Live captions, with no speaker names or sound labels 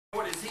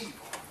what is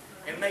evil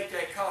and make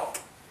that call.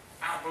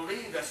 I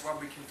believe that's why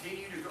we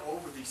continue to go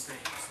over these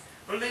things.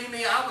 Believe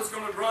me, I was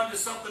going to run to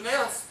something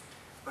else,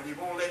 but he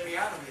won't let me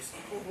out of this.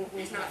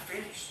 He's not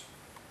finished.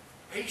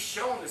 He's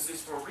shown us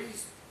this for a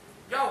reason.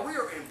 Y'all, we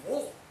are in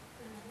war.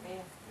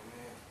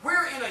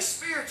 We're in a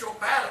spiritual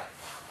battle.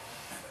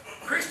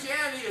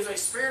 Christianity is a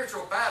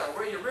spiritual battle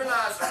where you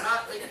realize they're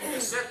not, they can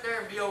just sit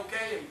there and be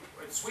okay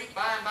and sweet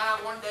by and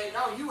by one day.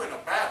 No, you're in a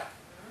battle.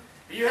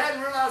 If you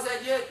hadn't realized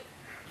that yet,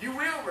 you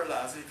will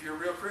realize it if you're a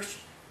real Christian.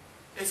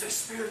 It's a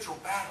spiritual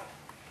battle.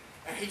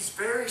 And he's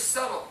very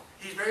subtle.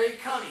 He's very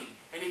cunning.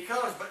 And he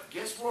comes. But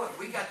guess what?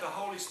 We got the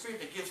Holy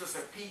Spirit that gives us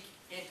a peek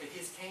into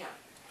his camp.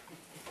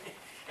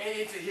 And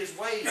into his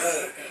ways.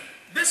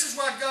 This is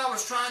what God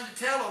was trying to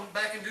tell them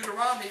back in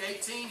Deuteronomy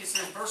 18. It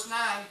says, verse 9,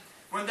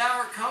 when thou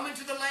art come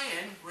into the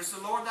land which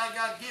the Lord thy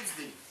God gives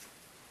thee.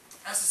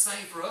 That's the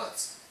same for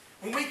us.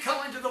 When we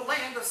come into the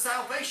land of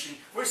salvation,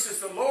 which is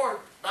the Lord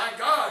thy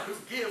God who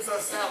gives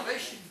us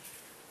salvation.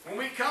 When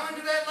we come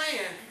into that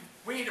land,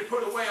 we need to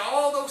put away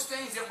all those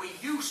things that we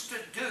used to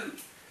do.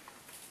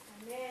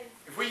 Amen.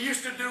 If we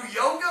used to do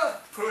yoga,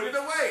 put it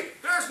away.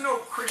 There's no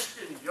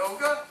Christian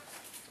yoga.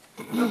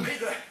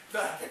 The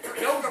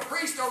yoga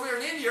priests over here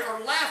in India are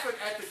laughing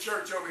at the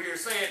church over here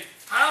saying,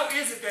 how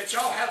is it that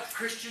y'all have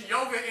Christian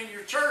yoga in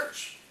your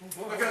church?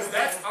 Because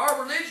that's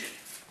our religion.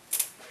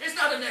 It's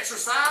not an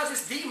exercise,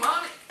 it's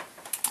demonic.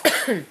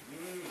 And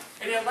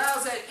it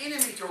allows that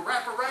enemy to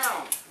wrap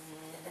around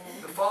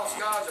the false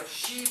gods of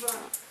Shiva,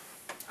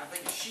 I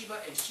think it's Shiva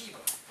and Shiva.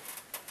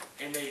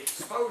 And they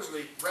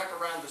supposedly wrap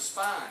around the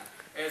spine.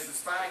 As the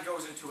spine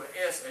goes into an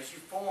S as you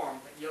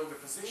form a yoga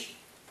position.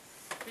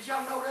 Did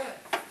y'all know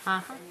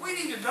that? We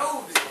need to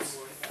know this.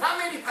 How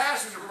many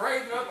pastors are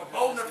brave enough or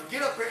bold enough to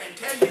get up here and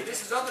tell you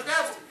this is of the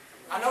devil?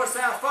 I know it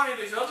sounds funny,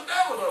 this is of the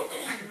devil though.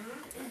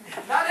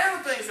 Not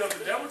everything's of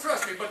the devil,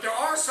 trust me, but there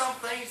are some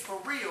things for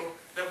real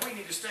that we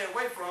need to stay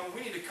away from,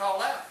 we need to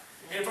call out.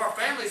 And if our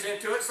family's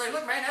into it, say,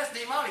 look man, that's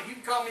demonic. You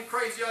can call me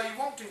crazy all you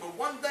want to, but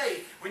one day,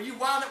 when you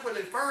wind up with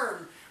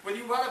when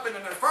you wind up in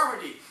an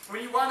infirmity,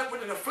 when you wind up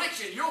with an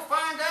affliction, you'll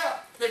find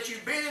out that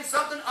you've been in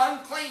something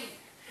unclean.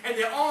 And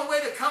the only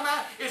way to come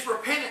out is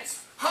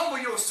repentance. Humble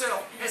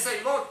yourself and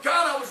say, Lord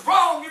God, I was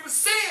wrong. It was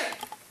sin.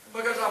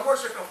 Because I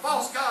worship a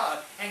false God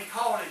and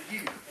called it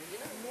you.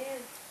 Amen.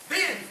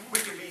 Then we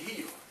can be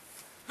healed.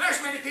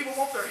 There's many people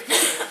want their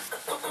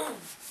healing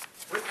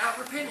without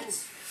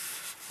repentance.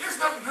 There's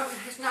nothing,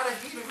 it's not a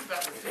healing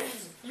without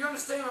repentance. You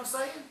understand what I'm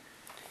saying?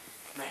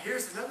 Now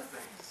here's another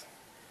thing.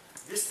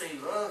 This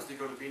thing loves to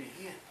go to many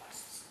healing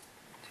places.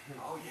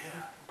 Oh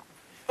yeah.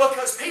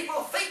 Because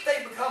people think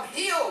they become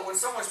healed when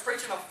someone's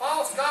preaching a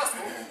false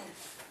gospel.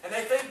 And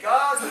they think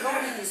God's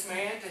anointing this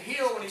man to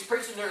heal when he's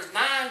preaching there's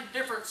 9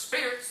 different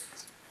spirits.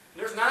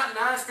 There's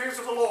nine spirits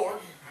of the Lord.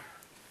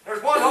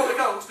 There's one Holy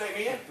Ghost,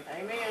 amen?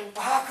 Amen.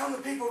 Well, how come the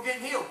people are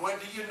getting healed? Well,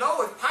 do you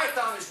know if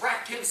Python has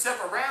wrapped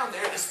himself around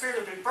there, the spirit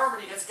of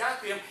infirmity has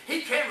got them,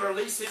 he can't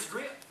release his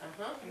grip.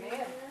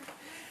 Amen.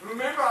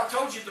 Remember I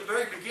told you at the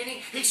very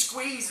beginning, he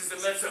squeezes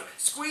and lets up.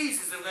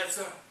 Squeezes and lets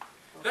up.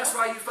 That's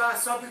why you find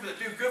some people that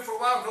do good for a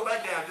while, go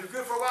back down. Do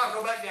good for a while,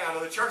 go back down.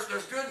 Or the church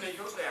does good and then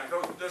goes down.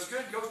 Does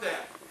good, goes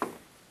down.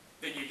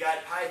 Then you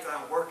got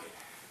Python working.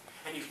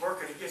 And he's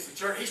working against the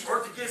church. He's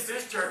worked against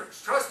this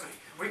church. Trust me.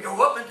 We go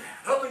up and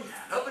down, up and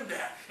down, up and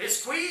down. It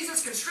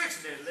squeezes,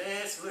 constricts, and then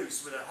lets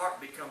loose where the heart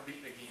becomes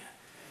beating again.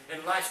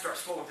 And life starts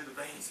flowing through the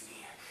veins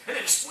again. And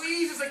then it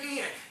squeezes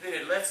again. Then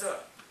it lets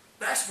up.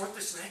 That's what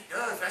the snake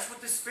does. That's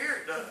what the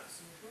spirit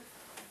does.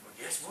 Well,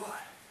 guess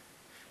what?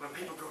 When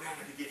people go down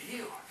there to get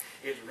healed,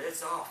 it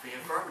lets off the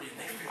infirmity and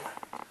they feel like,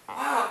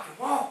 wow, I can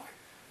walk.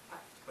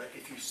 But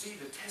if you see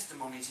the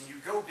testimonies and you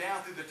go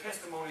down through the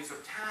testimonies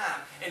of time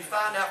and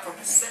find out from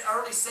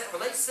the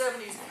late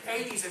 70s,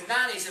 80s, and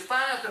 90s and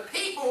find out the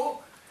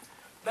people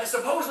that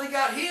supposedly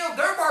got healed,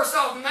 they're worse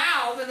off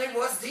now than they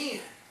was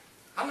then.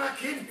 I'm not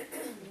kidding.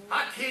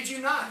 I kid you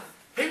not.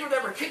 People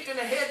that were kicked in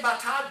the head by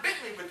Todd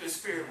Bentley with this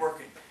spirit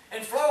working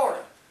in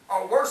Florida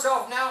are worse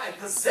off now and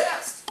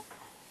possessed.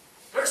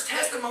 There's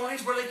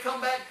testimonies where they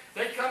come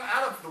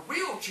out of the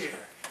wheelchair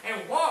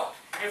and walked,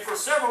 and for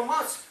several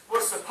months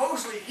was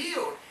supposedly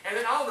healed, and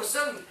then all of a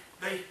sudden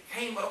they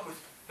came up with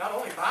not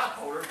only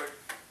bipolar, but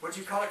what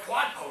you call it,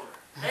 quadpolar.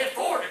 They had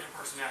 4 different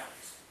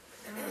personalities.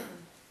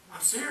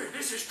 I'm serious,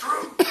 this is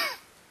true.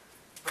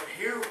 But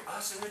here,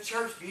 us in the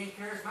church being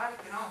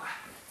charismatic and all,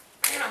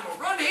 man, I'm going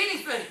to run to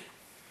anything.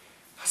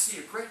 I see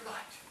a great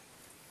light.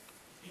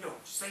 You know,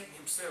 Satan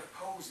himself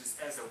poses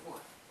as a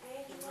what?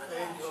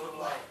 An angel of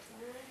light.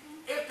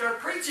 If they're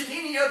preaching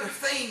any other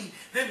thing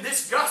than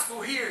this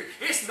gospel here,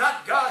 it's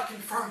not God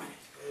confirming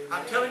it.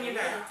 I'm telling you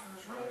now.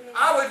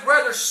 I would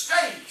rather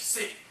stay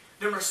sick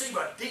than receive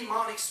a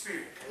demonic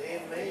spirit.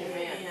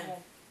 Amen.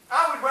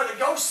 I would rather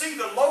go see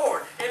the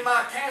Lord in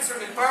my cancer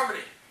and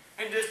infirmity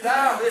and just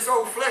die of this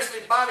old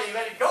fleshly body and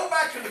let it go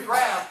back to the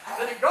ground.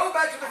 Let it go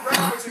back to the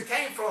ground which it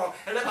came from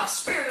and let my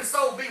spirit and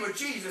soul be with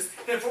Jesus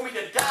than for me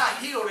to die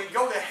healed and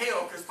go to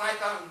hell because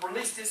Python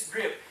released his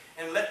grip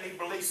and let me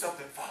believe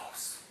something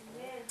false.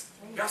 Amen.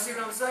 Y'all see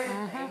what I'm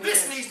saying?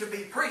 This needs to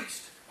be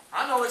preached.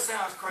 I know it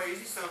sounds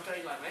crazy. Some tell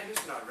you like, man, this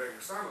is not a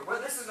regular sermon.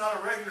 Well, this is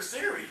not a regular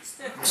series.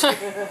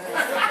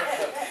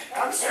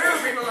 I'm sure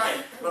people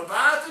like,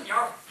 Leviathan,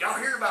 y'all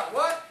hear about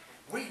what?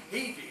 We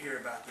need to hear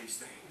about these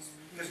things.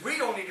 Because we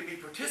don't need to be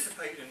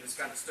participating in this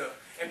kind of stuff.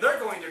 And they're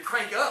going to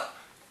crank up.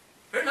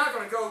 They're not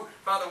going to go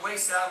by the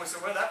wayside and say,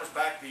 well, that was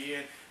back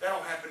then. That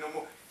don't happen no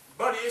more.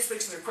 Buddy, it's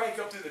fixing to crank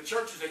up through the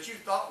churches that you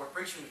thought were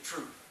preaching the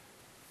truth.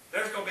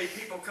 There's going to be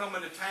people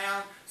coming to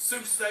town,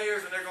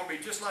 soothsayers, and they're going to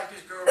be just like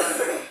this girl right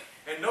there.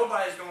 And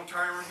nobody's going to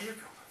turn and rebuke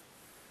them.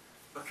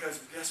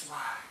 Because guess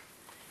why?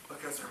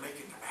 Because they're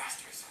making their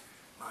masters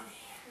money.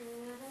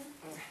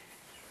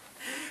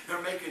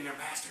 They're making their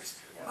masters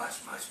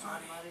much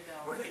money.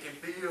 Where they can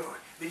build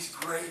these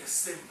great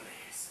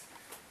assemblies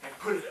and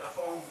put it up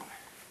on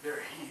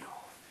their heel.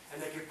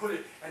 And they can put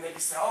it, and they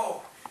can say,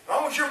 oh, as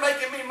long as you're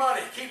making me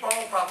money, keep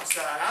on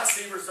prophesying. I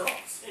see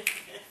results.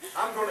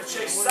 I'm going to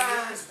chase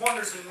signs,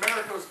 wonders, and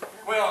miracles.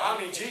 Well, I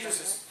mean,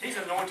 He's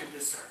anointed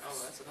this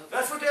service.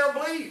 That's what they'll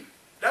believe.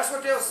 That's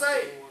what they'll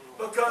say.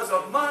 Because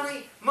of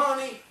money.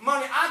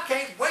 I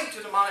can't wait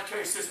till the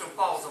monetary system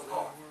falls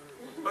apart.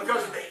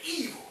 Because of the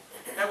evil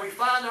that we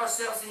find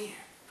ourselves in.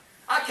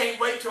 I can't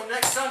wait till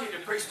next Sunday to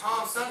preach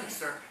Palm Sunday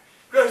sermon.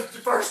 Because the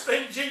first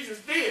thing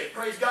Jesus did,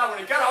 praise God, when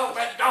he got off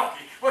that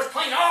donkey, was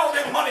clean all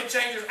them money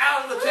changers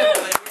out of the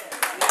temple.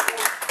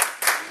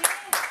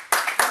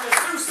 And the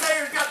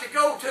soothsayers got to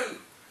go too.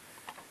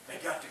 They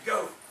got to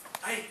go.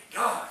 Thank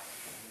God.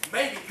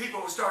 Maybe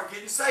people will start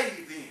getting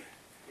saved then.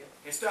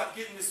 And stop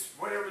getting this,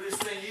 whatever this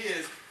thing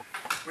is,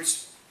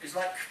 which is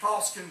like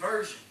false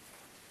conversion.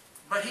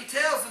 But he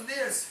tells them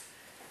this,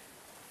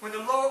 when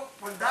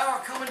thou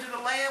art come into the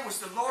land which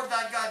the Lord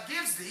thy God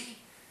gives thee,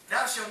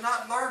 thou shalt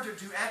not learn to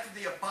do after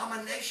the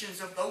abominations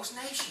of those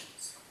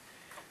nations.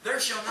 There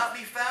shall not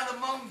be found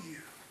among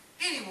you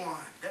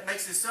anyone that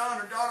makes his son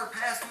or daughter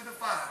pass through the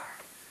fire.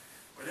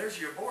 Well, there's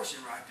your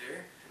abortion right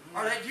there.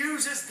 Or that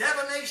uses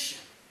divination,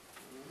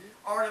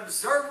 or an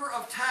observer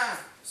of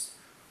times,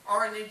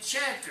 or an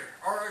enchanter,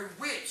 or a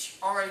witch,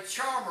 or a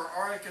charmer,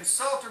 or a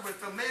consulter with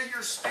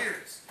familiar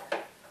spirits.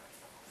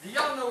 Do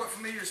y'all know what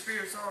familiar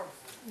spirits are?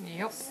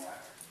 Yep.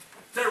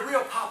 They're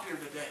real popular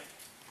today.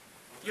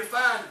 You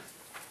find,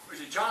 was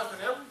it Jonathan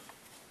Edwards?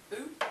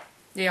 Who?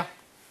 Yeah.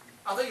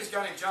 I think it's a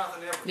guy named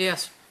Jonathan Edwards.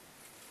 Yes.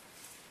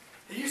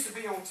 He used to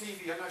be on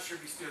TV. I'm not sure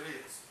if he still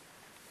is.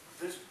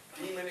 This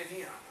demon in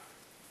him.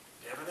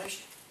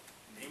 Divination.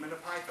 Demon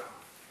of Python.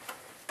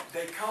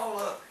 They call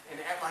up and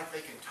act like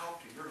they can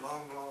talk to your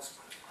long lost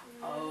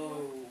one.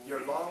 Oh.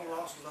 Your long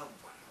lost loved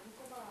one.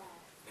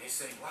 They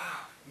say,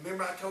 wow,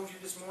 remember I told you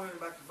this morning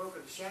about the book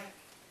of the shack?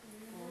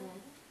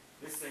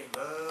 This thing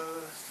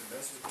loves to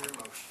mess with your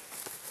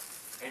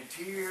emotions. And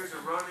tears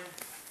are running,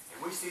 and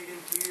we see them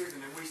tears,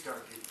 and then we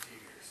start getting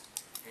tears.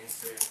 And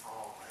saying,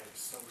 oh, that is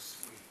so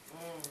sweet.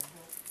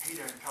 He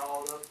done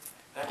called up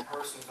that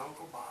person's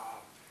Uncle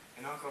Bob,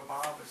 and Uncle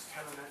Bob is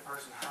telling that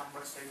person how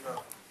much they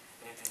love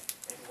him,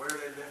 and where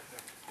they left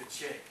the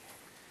check.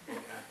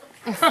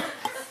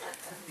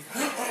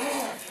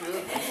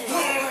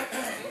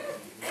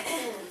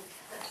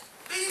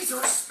 These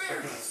are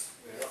spirits.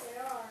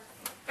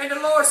 And the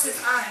Lord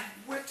says, I've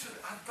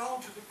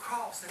gone to the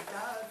cross and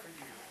died for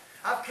you.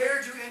 I've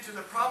carried you into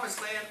the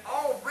promised land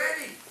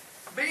already,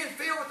 being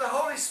filled with the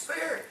Holy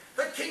Spirit.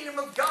 The kingdom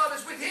of God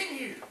is within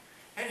you.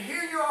 And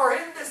here you are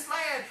in this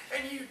land,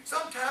 and you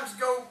sometimes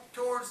go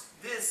towards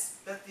this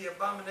that the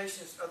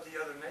abominations of the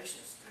other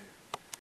nations do.